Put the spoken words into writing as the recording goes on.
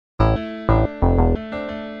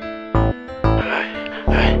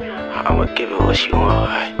I'ma give it what she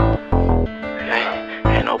want,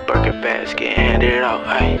 ain't no Birkin bags getting handed out,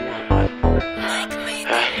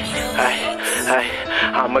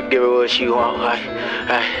 I'ma give her what she want,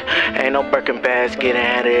 ain't no Birkin bags getting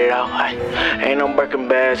handed out, ain't no Birkin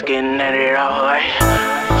bags getting handed out,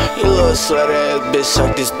 You little sweater ass bitch,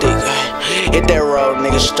 suck this dick, hit that road,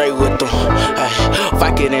 nigga, straight with them,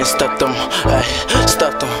 Vicodins stuck them,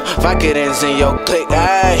 stuff them, Vicodins in your click,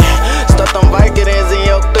 stuff them Vicodins in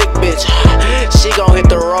your click, bitch. She gon' hit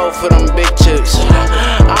the road for them big chips.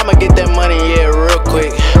 I'ma get that money, yeah, real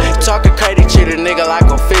quick. Talking crazy, treat a nigga like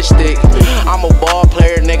a fish stick. I'm a ball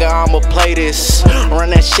player, nigga, I'ma play this. Run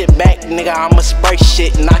that shit back, nigga, I'ma spray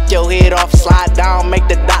shit. Knock your head off, slide down, make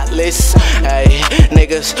the dot list.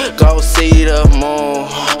 Niggas gon' see the moon.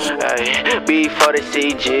 Before they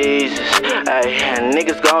see Jesus.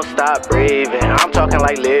 Niggas gon' stop breathing. I'm talking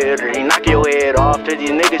like literally. Knock your head off to these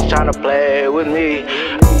niggas tryna play with me.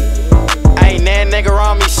 Ain't that nigga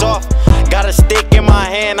around me soft. Got a stick in my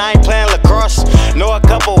hand, I ain't playing lacrosse. Know a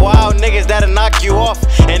couple wild niggas that'll knock you off,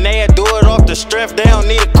 and they'll do it off the strength, they don't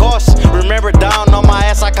need a cost. Remember down on my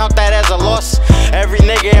ass, I count that as a loss. Every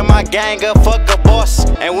nigga in my gang up, fuck a boss.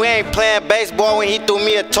 And we ain't playing baseball when he threw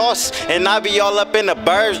me a toss. And I be all up in the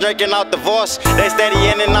birds, drinking out divorce. They steady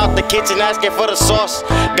in and out the kitchen, asking for the sauce.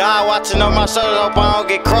 God watching on my shoulders, hope I don't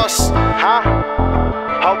get crossed.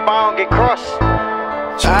 Hope I don't get crossed.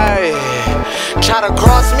 Try to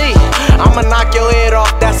cross me, I'ma knock your head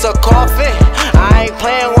off, that's a coffin. I ain't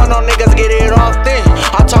playing with no niggas, get it often.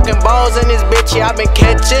 I'm talking balls in this bitch, yeah, I been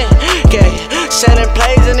catching. Selling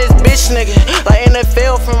plays in this bitch, nigga. Like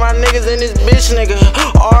NFL for my niggas in this bitch, nigga.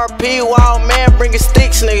 RP, wild man, bringing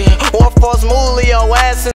sticks, nigga. One false move, your ass.